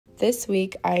This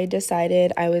week I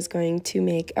decided I was going to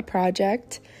make a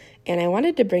project and I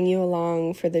wanted to bring you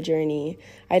along for the journey.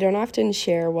 I don't often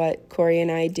share what Cory and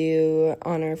I do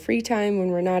on our free time when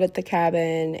we're not at the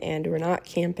cabin and we're not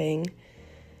camping.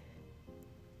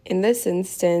 In this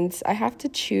instance, I have to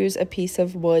choose a piece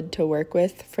of wood to work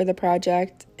with for the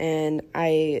project, and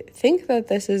I think that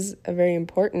this is a very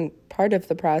important part of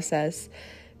the process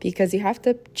because you have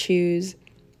to choose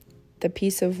the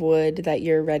piece of wood that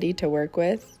you're ready to work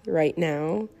with right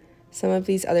now. Some of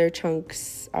these other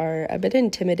chunks are a bit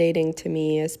intimidating to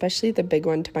me, especially the big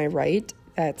one to my right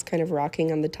that's kind of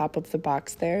rocking on the top of the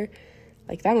box there.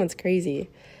 Like, that one's crazy.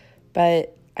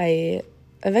 But I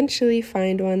eventually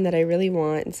find one that I really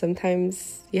want, and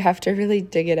sometimes you have to really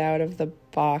dig it out of the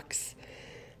box.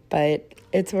 But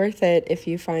it's worth it if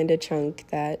you find a chunk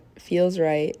that feels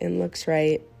right and looks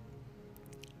right.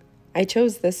 I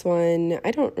chose this one.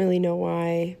 I don't really know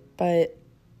why, but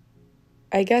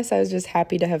I guess I was just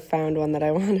happy to have found one that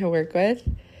I want to work with.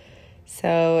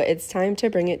 So it's time to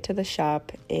bring it to the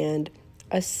shop and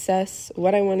assess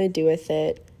what I want to do with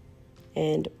it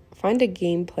and find a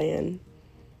game plan.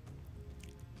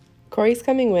 Cory's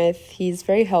coming with. He's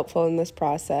very helpful in this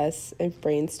process of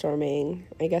brainstorming.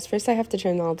 I guess first I have to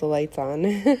turn all the lights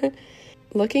on.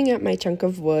 Looking at my chunk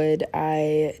of wood,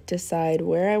 I decide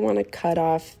where I want to cut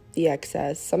off the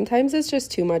excess. Sometimes it's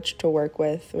just too much to work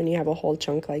with when you have a whole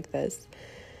chunk like this.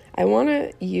 I want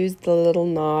to use the little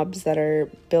knobs that are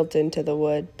built into the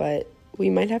wood, but we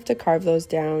might have to carve those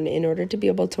down in order to be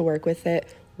able to work with it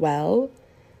well,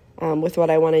 with what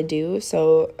I want to do.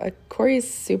 So Cory's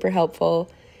super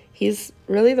helpful. He's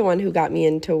really the one who got me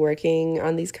into working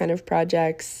on these kind of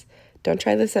projects. Don't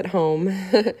try this at home.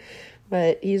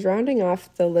 But he's rounding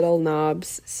off the little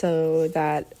knobs so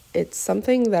that it's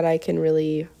something that I can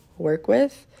really work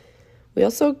with. We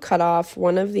also cut off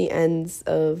one of the ends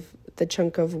of the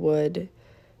chunk of wood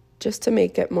just to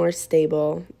make it more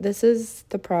stable. This is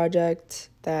the project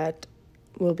that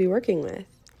we'll be working with.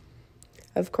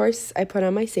 Of course, I put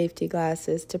on my safety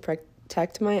glasses to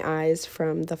protect my eyes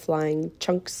from the flying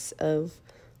chunks of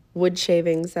wood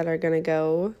shavings that are going to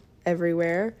go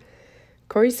everywhere.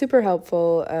 Cory's super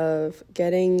helpful of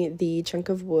getting the chunk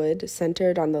of wood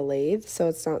centered on the lathe so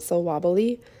it's not so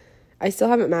wobbly. I still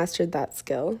haven't mastered that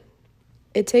skill.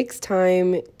 It takes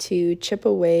time to chip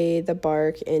away the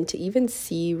bark and to even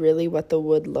see really what the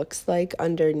wood looks like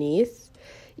underneath.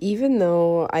 Even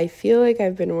though I feel like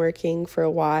I've been working for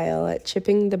a while at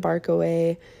chipping the bark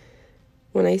away,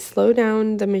 when I slow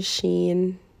down the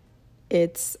machine,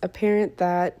 it's apparent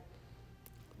that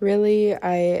really,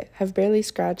 I have barely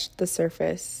scratched the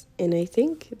surface, and I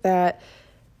think that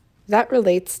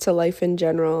relates to life in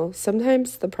general.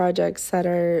 Sometimes the projects that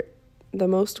are the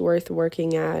most worth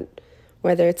working at,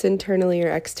 whether it's internally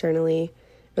or externally,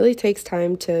 really takes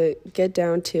time to get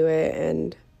down to it,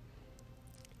 and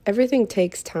everything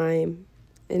takes time,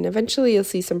 and eventually you'll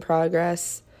see some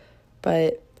progress,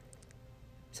 but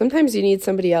sometimes you need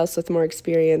somebody else with more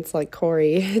experience like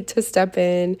Cory to step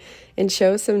in and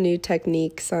show some new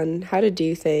techniques on how to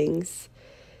do things.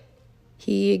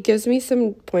 He gives me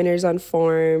some pointers on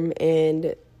form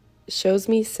and shows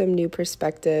me some new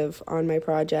perspective on my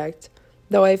project.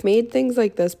 Though I've made things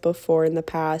like this before in the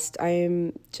past,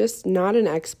 I'm just not an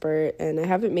expert and I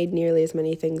haven't made nearly as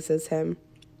many things as him.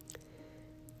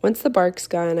 Once the bark's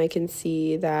gone, I can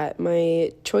see that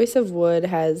my choice of wood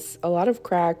has a lot of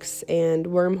cracks and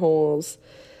wormholes.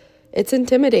 It's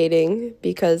intimidating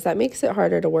because that makes it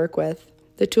harder to work with.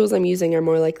 The tools I'm using are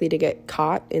more likely to get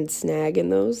caught and snag in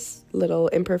those little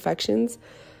imperfections,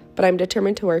 but I'm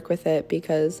determined to work with it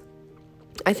because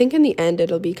I think in the end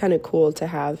it'll be kind of cool to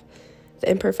have the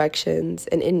imperfections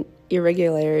and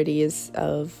irregularities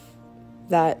of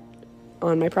that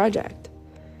on my project.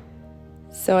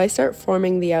 So I start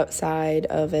forming the outside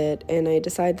of it, and I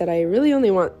decide that I really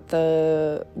only want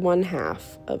the one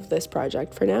half of this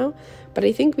project for now, but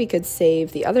I think we could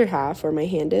save the other half, where my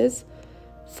hand is,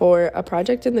 for a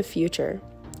project in the future.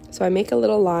 So I make a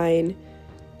little line,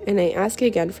 and I ask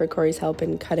again for Cory's help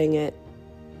in cutting it.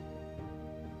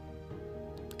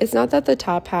 It's not that the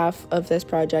top half of this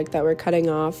project that we're cutting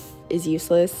off is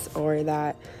useless or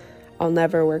that I'll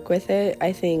never work with it.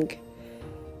 I think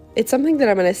it's something that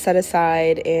I'm going to set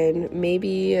aside and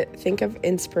maybe think of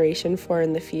inspiration for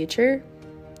in the future.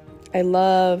 I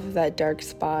love that dark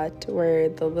spot where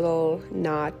the little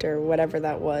knot or whatever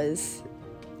that was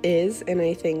is, and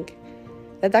I think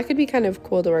that could be kind of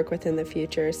cool to work with in the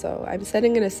future, so I'm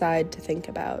setting it aside to think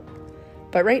about.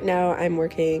 But right now I'm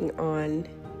working on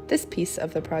this piece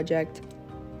of the project.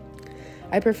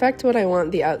 I perfect what I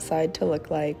want the outside to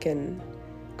look like, and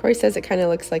Cory says it kind of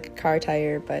looks like a car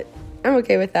tire, but I'm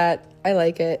okay with that. I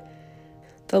like it.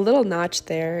 The little notch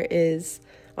there is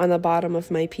on the bottom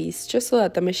of my piece just so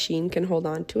that the machine can hold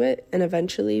on to it, and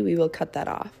eventually we will cut that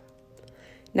off.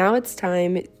 Now it's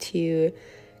time to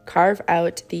carve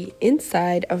out the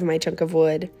inside of my chunk of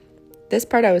wood. This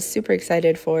part I was super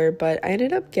excited for, but I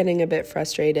ended up getting a bit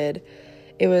frustrated.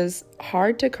 It was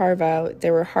hard to carve out.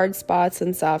 There were hard spots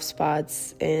and soft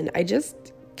spots, and I just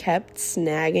kept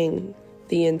snagging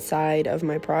the inside of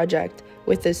my project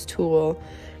with this tool.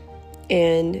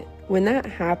 And when that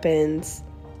happens,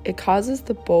 it causes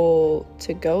the bowl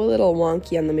to go a little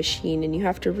wonky on the machine, and you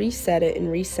have to reset it and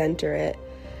recenter it.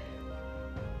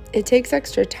 It takes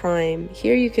extra time.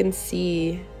 Here you can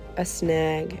see a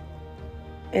snag,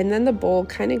 and then the bowl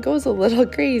kind of goes a little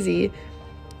crazy.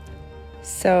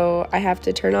 So I have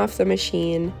to turn off the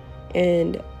machine,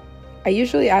 and I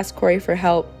usually ask Cory for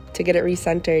help to get it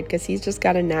recentered because he's just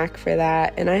got a knack for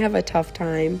that, and I have a tough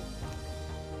time.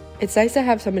 It's nice to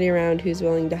have somebody around who's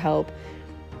willing to help.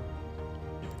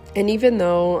 And even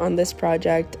though on this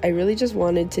project I really just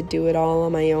wanted to do it all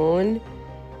on my own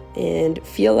and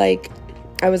feel like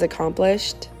I was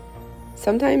accomplished,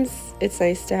 sometimes it's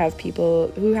nice to have people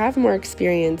who have more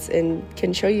experience and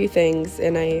can show you things.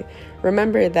 And I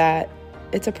remember that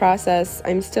it's a process.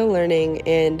 I'm still learning,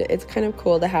 and it's kind of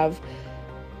cool to have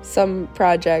some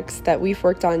projects that we've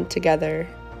worked on together.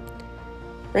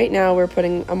 Right now we're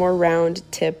putting a more round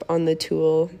tip on the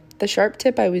tool. The sharp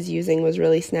tip I was using was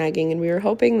really snagging, and we were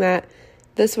hoping that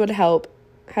this would help,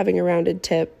 having a rounded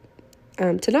tip,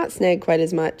 to not snag quite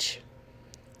as much.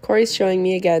 Cory's showing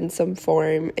me again some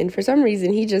form, and for some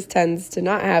reason he just tends to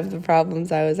not have the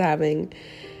problems I was having.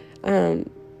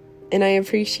 And I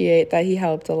appreciate that he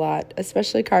helped a lot,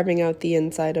 especially carving out the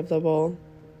inside of the bowl.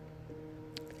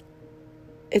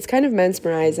 It's kind of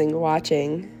mesmerizing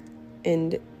watching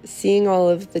and seeing all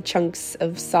of the chunks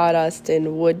of sawdust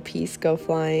and wood piece go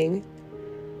flying.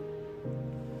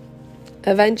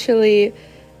 Eventually,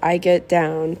 I get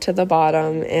down to the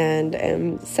bottom and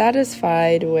am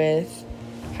satisfied with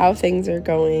how things are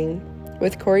going.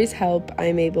 With Cory's help,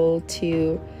 I'm able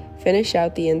to finish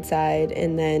out the inside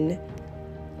and then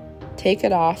take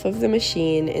it off of the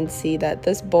machine and see that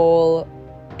this bowl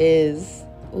is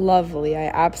lovely. I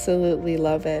absolutely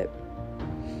love it.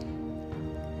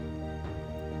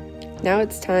 Now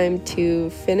it's time to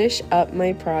finish up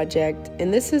my project,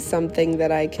 and this is something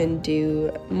that I can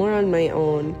do more on my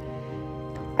own.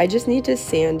 I just need to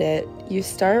sand it. You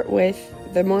start with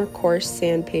the more coarse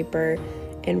sandpaper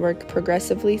and work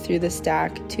progressively through the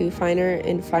stack to finer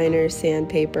and finer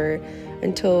sandpaper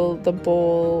until the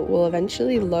bowl will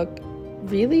eventually look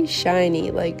really shiny,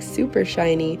 like super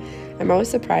shiny. I'm always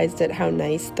surprised at how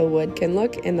nice the wood can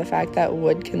look, and the fact that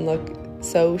wood can look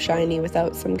so shiny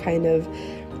without some kind of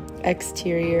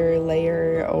exterior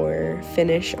layer or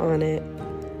finish on it.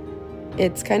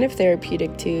 It's kind of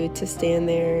therapeutic too, to stand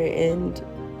there and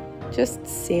just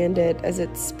sand it as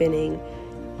it's spinning.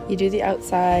 You do the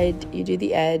outside, you do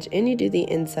the edge, and you do the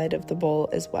inside of the bowl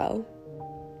as well.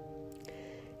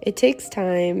 It takes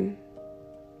time,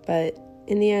 but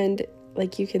in the end,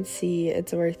 like you can see,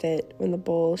 it's worth it when the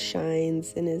bowl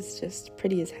shines and is just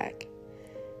pretty as heck.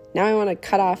 Now I want to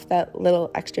cut off that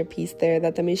little extra piece there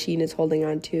that the machine is holding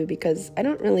on to, because I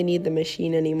don't really need the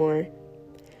machine anymore.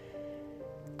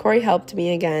 Cory helped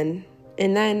me again,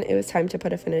 and then it was time to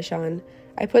put a finish on.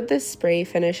 I put this spray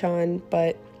finish on,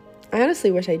 but I honestly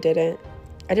wish I didn't.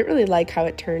 I didn't really like how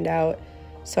it turned out,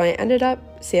 so I ended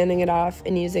up sanding it off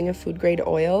and using a food grade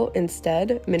oil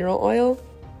instead, mineral oil.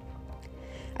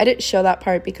 I didn't show that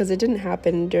part because it didn't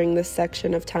happen during this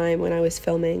section of time when I was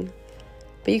filming.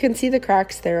 But you can see the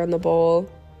cracks there on the bowl,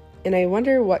 and I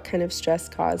wonder what kind of stress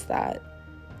caused that.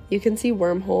 You can see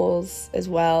wormholes as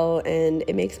well, and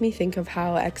it makes me think of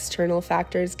how external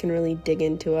factors can really dig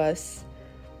into us.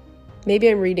 Maybe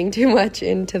I'm reading too much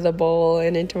into the bowl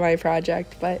and into my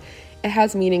project, but it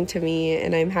has meaning to me,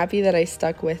 and I'm happy that I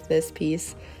stuck with this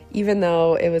piece, even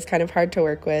though it was kind of hard to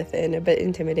work with and a bit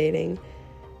intimidating.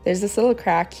 There's this little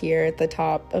crack here at the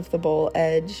top of the bowl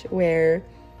edge where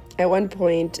at one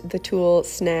point the tool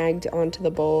snagged onto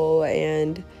the bowl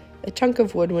and a chunk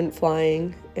of wood went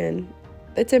flying, and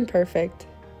it's imperfect,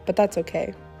 but that's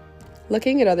okay.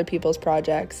 Looking at other people's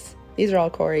projects, these are all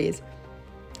Cory's,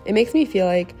 it makes me feel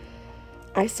like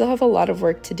I still have a lot of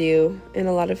work to do and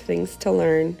a lot of things to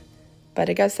learn, but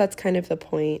I guess that's kind of the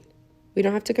point. We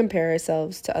don't have to compare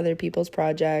ourselves to other people's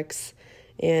projects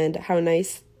and how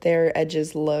nice their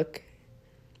edges look.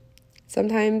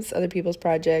 Sometimes other people's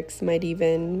projects might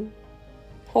even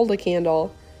hold a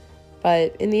candle,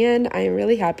 but in the end, I am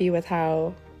really happy with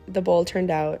how the bowl turned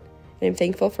out, and I'm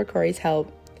thankful for Cory's help.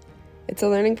 It's a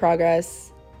learning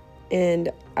progress,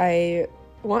 and I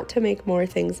want to make more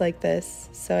things like this,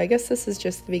 so I guess this is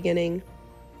just the beginning.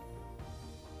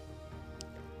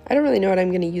 I don't really know what I'm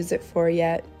going to use it for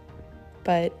yet,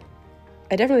 but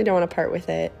I definitely don't want to part with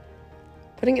it.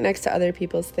 Putting it next to other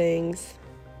people's things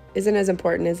isn't as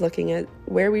important as looking at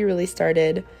where we really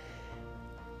started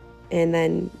and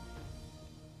then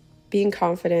being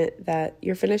confident that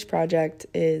your finished project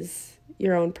is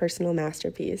your own personal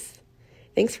masterpiece.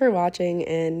 Thanks for watching,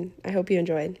 and I hope you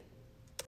enjoyed.